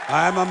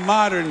I'm a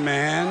modern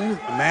man,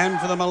 a man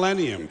for the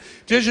millennium,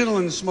 digital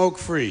and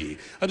smoke-free,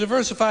 a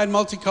diversified,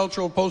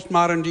 multicultural,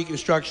 postmodern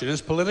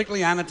deconstructionist,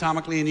 politically,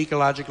 anatomically, and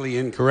ecologically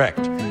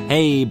incorrect.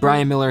 Hey,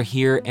 Brian Miller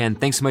here, and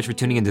thanks so much for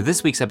tuning into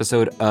this week's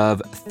episode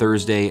of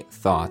Thursday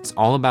Thoughts,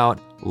 all about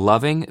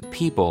loving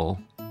people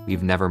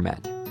we've never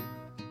met.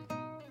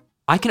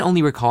 I can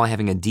only recall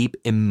having a deep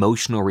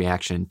emotional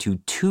reaction to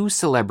two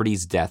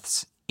celebrities'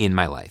 deaths in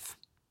my life.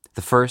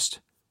 The first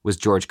was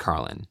George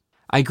Carlin.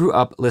 I grew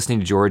up listening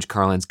to George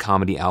Carlin's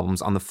comedy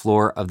albums on the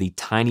floor of the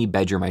tiny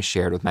bedroom I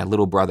shared with my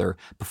little brother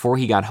before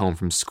he got home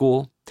from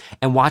school,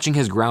 and watching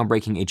his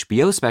groundbreaking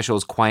HBO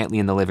specials quietly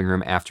in the living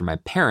room after my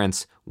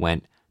parents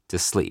went to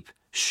sleep.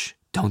 Shh,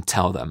 don't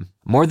tell them.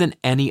 More than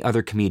any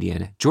other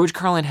comedian, George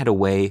Carlin had a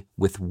way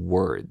with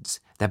words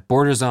that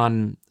borders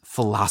on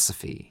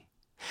philosophy.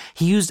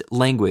 He used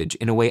language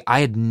in a way I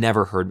had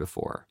never heard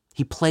before.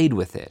 He played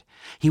with it.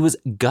 He was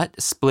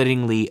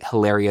gut-splittingly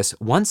hilarious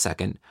one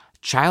second,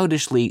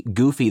 childishly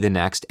goofy the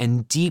next,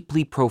 and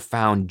deeply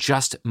profound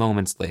just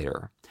moments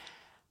later.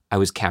 I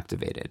was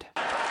captivated.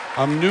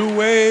 I'm new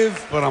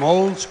wave, but I'm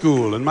old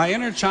school, and my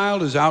inner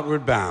child is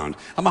outward bound.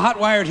 I'm a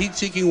hot-wired,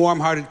 heat-seeking,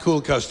 warm-hearted, cool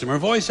customer,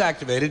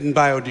 voice-activated and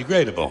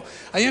biodegradable.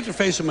 I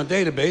interface with my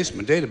database.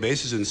 My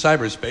database is in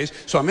cyberspace,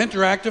 so I'm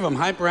interactive, I'm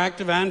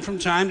hyperactive, and from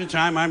time to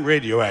time, I'm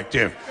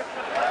radioactive.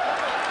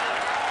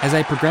 As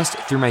I progressed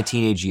through my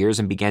teenage years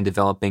and began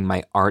developing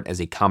my art as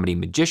a comedy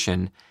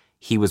magician,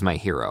 he was my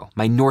hero,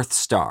 my North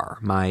Star,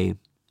 my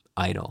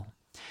idol.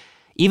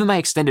 Even my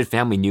extended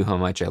family knew how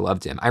much I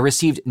loved him. I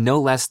received no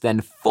less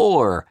than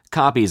 4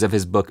 copies of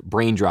his book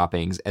Brain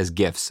Droppings as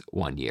gifts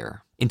one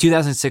year. In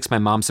 2006, my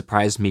mom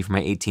surprised me for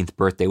my 18th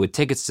birthday with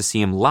tickets to see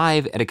him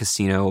live at a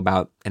casino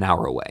about an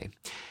hour away.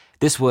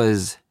 This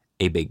was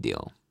a big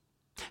deal.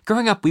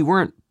 Growing up, we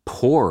weren't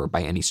poor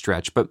by any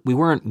stretch, but we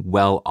weren't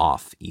well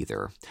off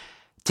either.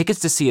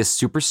 Tickets to see a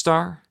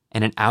superstar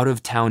and an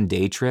out-of-town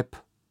day trip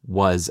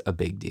was a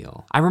big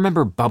deal. I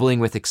remember bubbling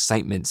with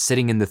excitement,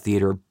 sitting in the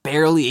theater,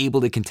 barely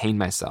able to contain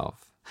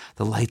myself.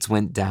 The lights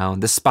went down,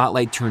 the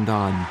spotlight turned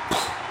on,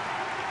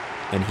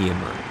 and he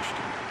emerged.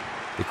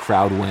 The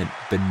crowd went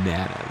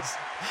bananas.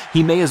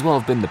 He may as well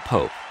have been the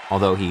Pope,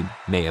 although he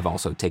may have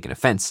also taken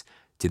offense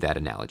to that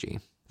analogy.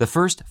 The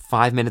first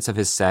 5 minutes of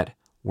his set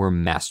were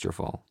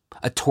masterful.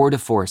 A tour de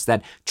force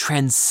that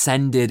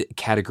transcended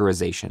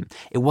categorization.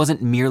 It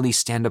wasn't merely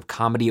stand-up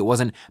comedy. It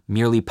wasn't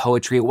merely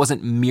poetry. It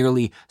wasn't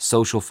merely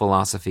social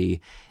philosophy.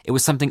 It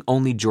was something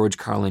only George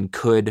Carlin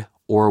could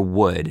or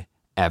would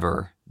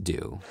ever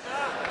do.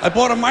 I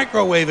bought a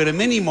microwave at a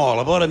mini mall.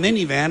 I bought a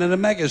minivan at a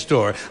mega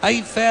store. I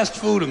eat fast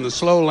food in the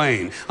slow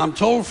lane. I'm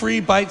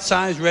toll-free,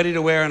 bite-sized, ready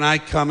to wear, and I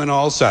come in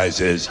all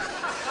sizes.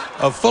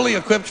 A fully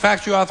equipped,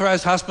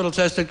 factory-authorized,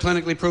 hospital-tested,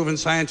 clinically proven,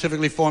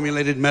 scientifically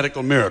formulated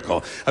medical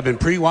miracle. I've been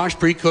pre-washed,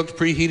 pre-cooked,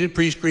 preheated,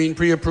 pre-screened,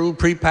 pre-approved,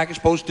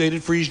 pre-packaged,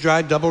 post-dated,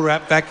 freeze-dried,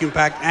 double-wrapped,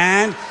 vacuum-packed,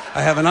 and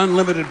I have an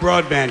unlimited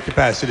broadband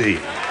capacity.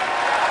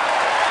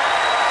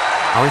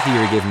 Our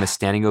theater gave him a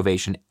standing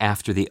ovation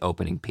after the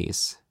opening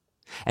piece.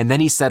 And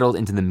then he settled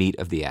into the meat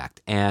of the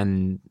act,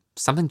 and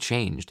something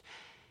changed.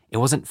 It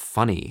wasn't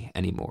funny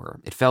anymore.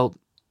 It felt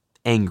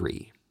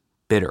angry,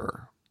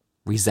 bitter,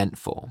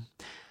 resentful.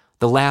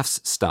 The laughs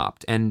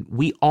stopped, and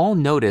we all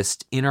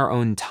noticed in our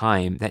own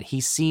time that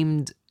he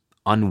seemed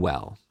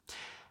unwell.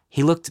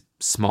 He looked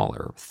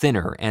smaller,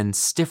 thinner, and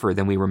stiffer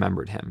than we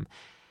remembered him.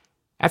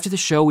 After the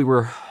show, we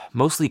were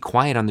mostly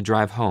quiet on the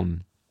drive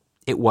home.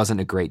 It wasn't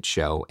a great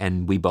show,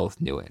 and we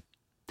both knew it.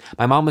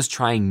 My mom was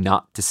trying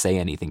not to say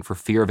anything for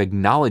fear of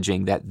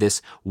acknowledging that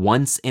this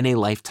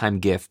once-in-a-lifetime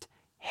gift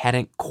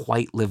hadn't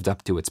quite lived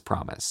up to its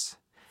promise.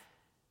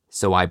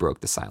 So I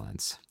broke the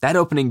silence. That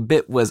opening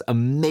bit was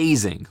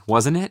amazing,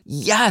 wasn't it?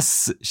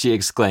 Yes, she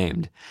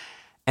exclaimed.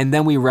 And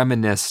then we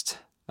reminisced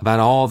about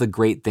all the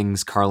great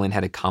things Carlin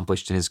had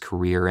accomplished in his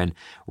career and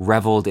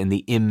reveled in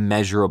the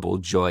immeasurable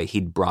joy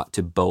he'd brought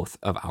to both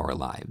of our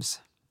lives.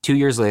 2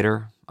 years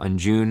later, on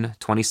June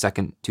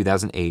 22nd,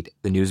 2008,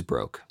 the news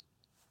broke.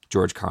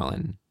 George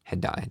Carlin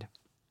had died.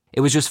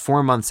 It was just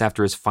 4 months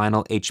after his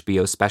final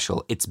HBO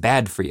special, It's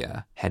Bad For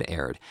Ya, had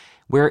aired,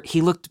 where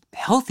he looked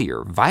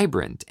healthier,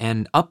 vibrant,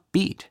 and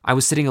upbeat. I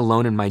was sitting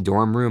alone in my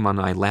dorm room on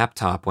my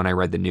laptop when I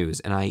read the news,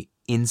 and I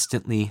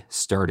instantly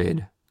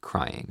started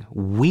crying,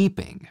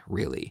 weeping,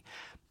 really.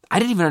 I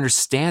didn't even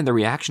understand the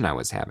reaction I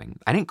was having.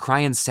 I didn't cry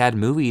in sad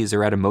movies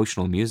or at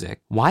emotional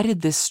music. Why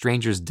did this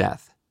stranger's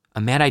death,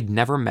 a man I'd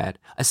never met,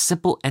 a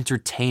simple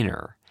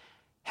entertainer,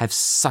 have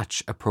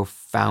such a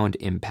profound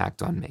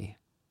impact on me?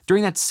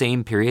 During that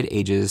same period,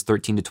 ages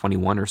 13 to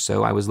 21 or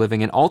so, I was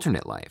living an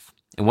alternate life.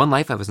 In one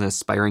life, I was an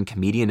aspiring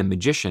comedian and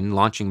magician,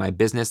 launching my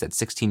business at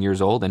 16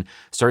 years old and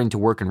starting to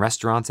work in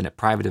restaurants and at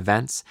private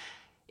events.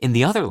 In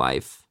the other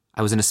life,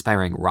 I was an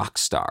aspiring rock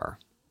star.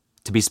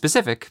 To be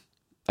specific,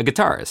 a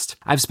guitarist.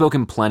 I've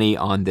spoken plenty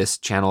on this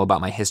channel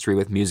about my history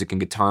with music and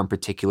guitar in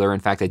particular. In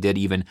fact, I did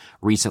even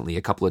recently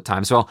a couple of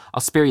times, so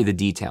I'll spare you the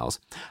details.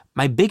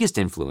 My biggest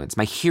influence,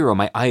 my hero,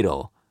 my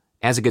idol,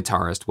 as a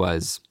guitarist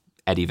was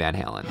Eddie Van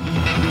Halen.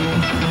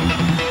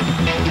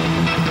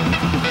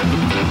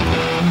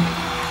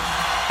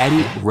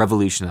 Eddie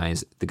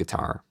revolutionized the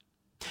guitar.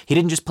 He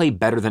didn't just play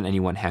better than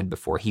anyone had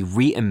before. He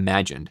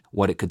reimagined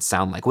what it could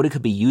sound like, what it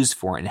could be used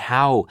for, and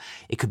how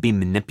it could be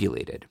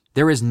manipulated.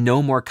 There is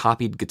no more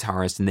copied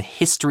guitarist in the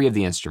history of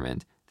the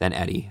instrument than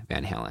Eddie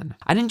Van Halen.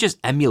 I didn't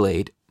just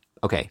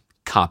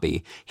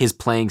copy his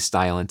playing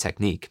style and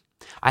technique.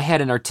 I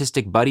had an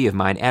artistic buddy of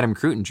mine, Adam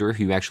Krutinger,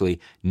 who you actually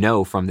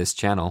know from this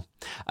channel.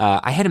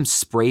 I had him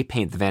spray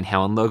paint the Van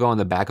Halen logo on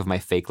the back of my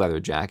fake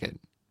leather jacket.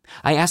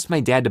 I asked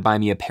my dad to buy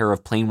me a pair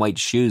of plain white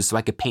shoes so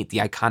I could paint the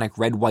iconic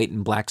red, white,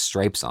 and black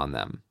stripes on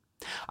them.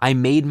 I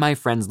made my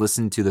friends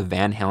listen to the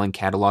Van Halen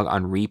catalog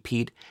on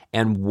repeat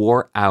and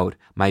wore out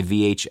my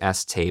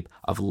VHS tape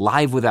of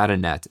Live Without a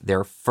Net,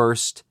 their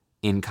first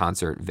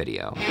in-concert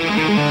video.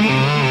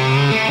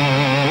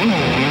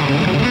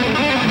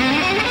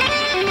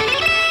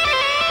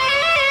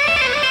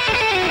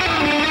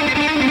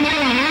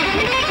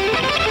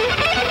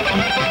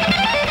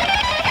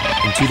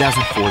 In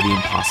 2004, the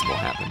impossible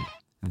happened.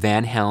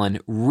 Van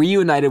Halen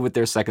reunited with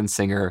their second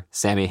singer,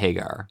 Sammy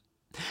Hagar.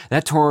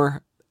 That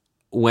tour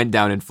went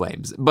down in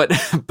flames, but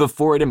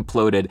before it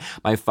imploded,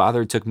 my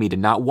father took me to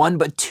not one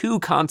but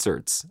two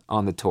concerts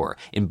on the tour,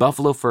 in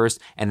Buffalo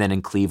first and then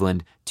in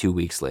Cleveland 2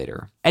 weeks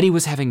later. Eddie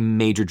was having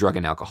major drug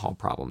and alcohol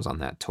problems on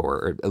that tour,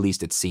 or at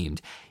least it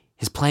seemed.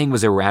 His playing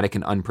was erratic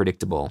and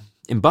unpredictable.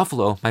 In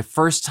Buffalo, my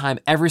first time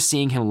ever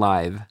seeing him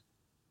live,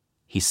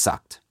 he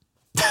sucked.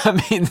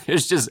 I mean,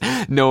 there's just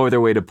no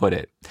other way to put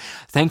it.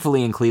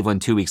 Thankfully, in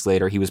Cleveland 2 weeks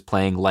later, he was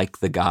playing like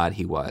the god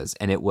he was,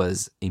 and it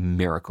was a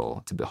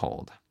miracle to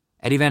behold.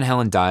 Eddie Van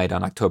Halen died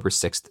on October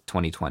 6th,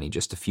 2020,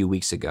 just a few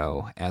weeks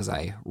ago as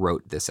I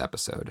wrote this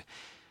episode.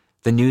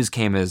 The news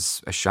came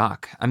as a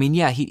shock. I mean,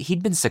 yeah,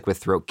 he'd been sick with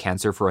throat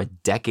cancer for a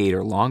decade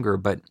or longer,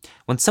 but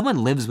when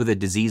someone lives with a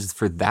disease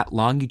for that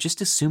long, you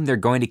just assume they're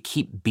going to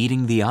keep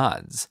beating the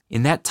odds.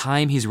 In that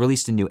time, he's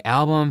released a new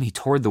album, he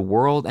toured the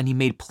world, and he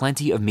made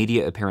plenty of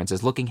media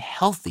appearances looking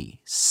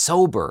healthy,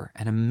 sober,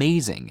 and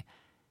amazing.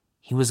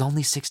 He was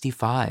only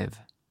 65.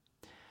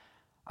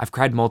 I've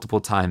cried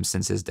multiple times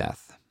since his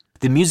death.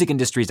 The music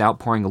industry's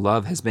outpouring of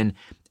love has been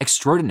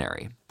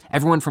extraordinary.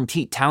 Everyone from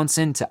Pete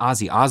Townsend to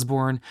Ozzy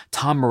Osbourne,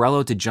 Tom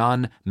Morello to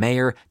John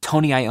Mayer,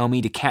 Tony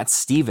Iommi to Cat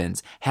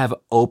Stevens have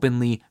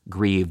openly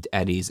grieved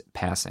Eddie's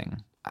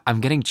passing.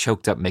 I'm getting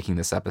choked up making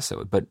this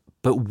episode, but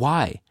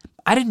why?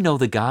 I didn't know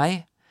the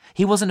guy.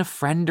 He wasn't a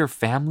friend or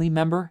family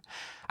member.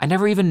 I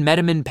never even met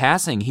him in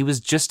passing. He was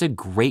just a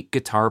great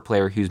guitar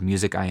player whose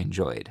music I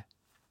enjoyed.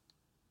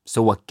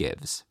 So what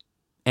gives?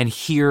 And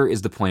here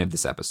is the point of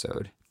this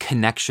episode.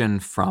 Connection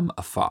from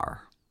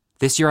afar.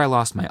 This year I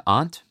lost my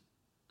aunt,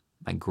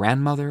 my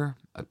grandmother,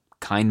 a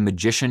kind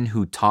magician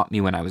who taught me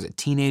when I was a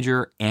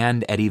teenager,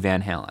 and Eddie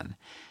Van Halen.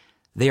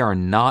 They are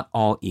not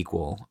all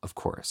equal, of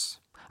course.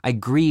 I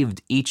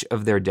grieved each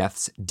of their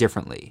deaths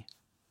differently,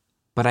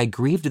 but I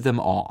grieved them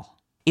all.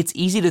 It's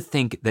easy to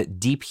think that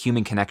deep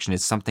human connection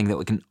is something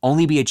that can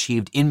only be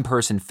achieved in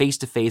person,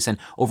 face-to-face, and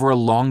over a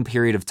long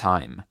period of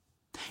time.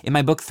 In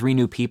my book, 3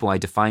 New People, I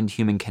defined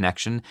human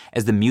connection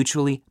as the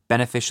mutually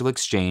beneficial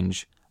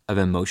exchange of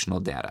emotional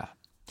data.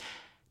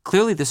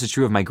 Clearly, this is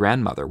true of my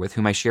grandmother, with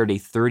whom I shared a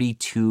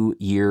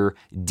 32-year,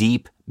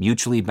 deep,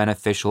 mutually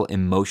beneficial,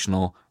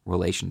 emotional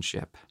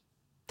relationship.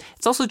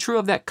 It's also true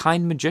of that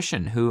kind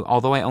magician who,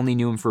 although I only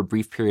knew him for a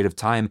brief period of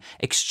time,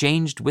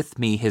 exchanged with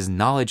me his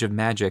knowledge of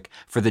magic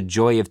for the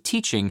joy of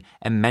teaching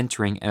and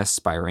mentoring an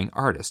aspiring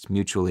artist,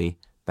 mutually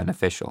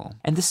beneficial.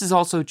 And this is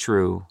also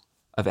true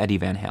of Eddie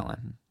Van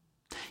Halen.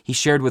 He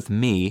shared with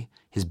me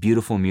his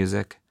beautiful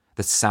music,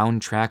 the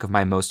soundtrack of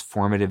my most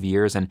formative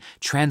years, and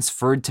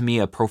transferred to me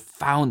a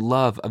profound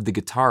love of the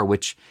guitar,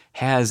 which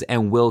has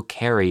and will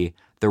carry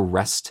the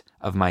rest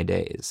of my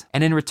days.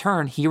 And in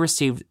return, he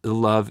received the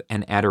love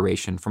and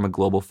adoration from a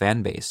global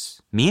fan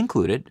base, me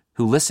included,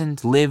 who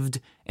listened,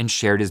 lived, and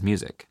shared his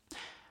music.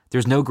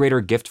 There's no greater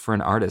gift for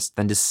an artist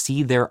than to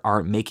see their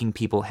art making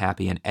people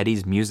happy, and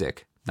Eddie's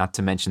music, not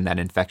to mention that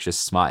infectious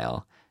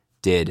smile,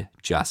 did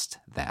just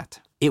that.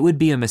 It would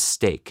be a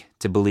mistake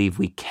to believe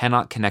we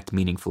cannot connect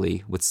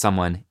meaningfully with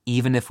someone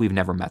even if we've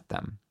never met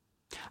them.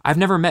 I've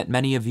never met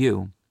many of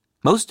you,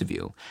 most of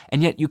you,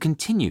 and yet you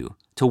continue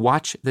to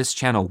watch this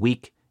channel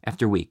week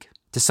after week.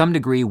 To some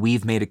degree,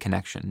 we've made a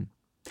connection.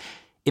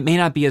 It may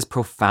not be as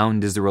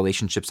profound as the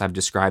relationships I've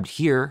described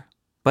here,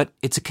 but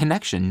it's a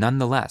connection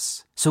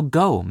nonetheless. So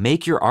go,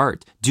 make your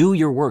art, do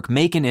your work,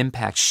 make an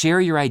impact, share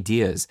your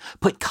ideas,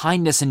 put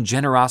kindness and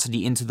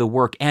generosity into the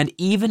work, and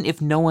even if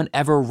no one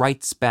ever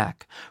writes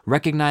back,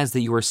 recognize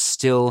that you are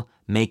still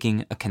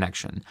making a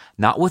connection.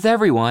 Not with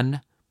everyone,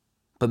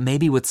 but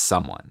maybe with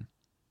someone.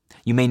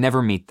 You may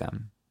never meet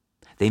them.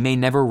 They may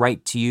never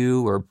write to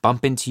you or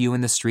bump into you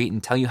in the street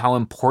and tell you how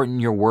important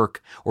your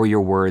work or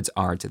your words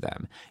are to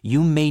them.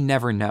 You may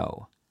never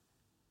know,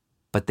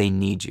 but they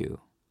need you.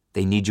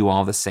 They need you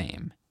all the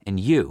same, and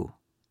you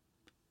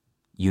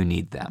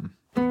need them.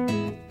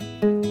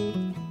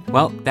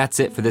 Well, that's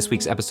it for this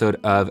week's episode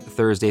of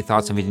Thursday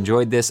Thoughts. If you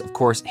enjoyed this, of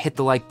course, hit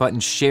the like button,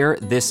 share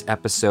this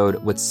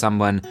episode with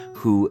someone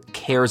who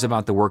cares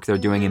about the work they're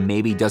doing and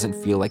maybe doesn't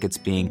feel like it's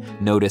being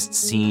noticed,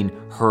 seen,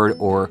 heard,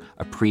 or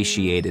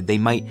appreciated. They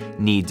might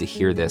need to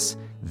hear this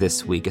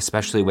week,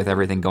 especially with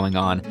everything going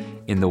on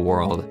in the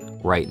world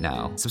right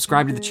now.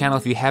 Subscribe to the channel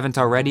if you haven't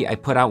already. I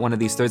put out one of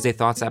these Thursday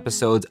Thoughts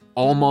episodes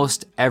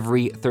almost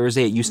every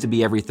Thursday. It used to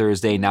be every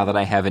Thursday. Now that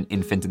I have an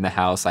infant in the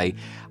house, I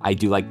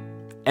do like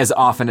as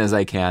often as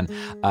I can.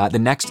 The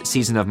next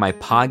season of my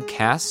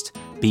podcast,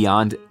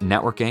 Beyond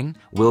Networking,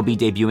 will be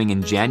debuting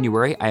in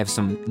January. I have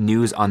some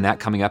news on that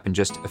coming up in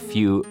just a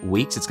few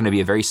weeks. It's going to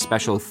be a very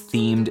special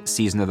themed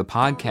season of the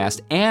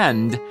podcast,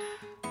 and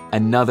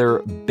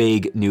another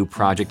big new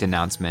project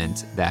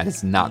announcement that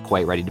is not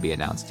quite ready to be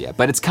announced yet,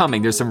 but it's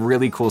coming. There's some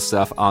really cool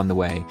stuff on the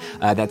way.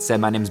 That said,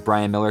 my name is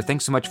Brian Miller.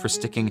 Thanks so much for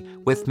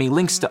sticking with me.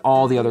 Links to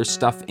all the other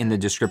stuff in the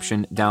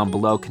description down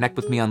below. Connect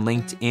with me on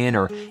LinkedIn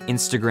or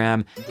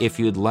Instagram if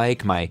you'd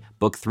like. My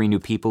book, 3 New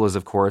People, is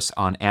of course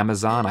on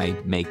Amazon. I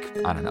make,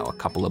 a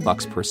couple of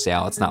bucks per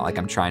sale. It's not like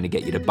I'm trying to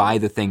get you to buy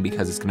the thing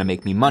because it's going to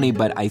make me money,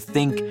 but I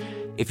think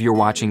if you're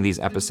watching these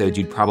episodes,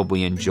 you'd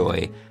probably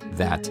enjoy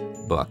that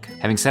book.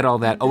 Having said all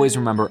that, always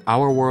remember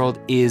our world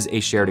is a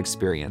shared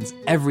experience.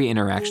 Every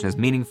interaction is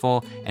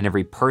meaningful, and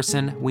every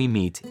person we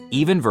meet,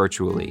 even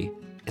virtually,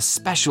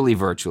 especially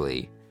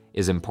virtually,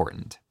 is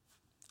important.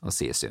 I'll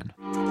see you soon.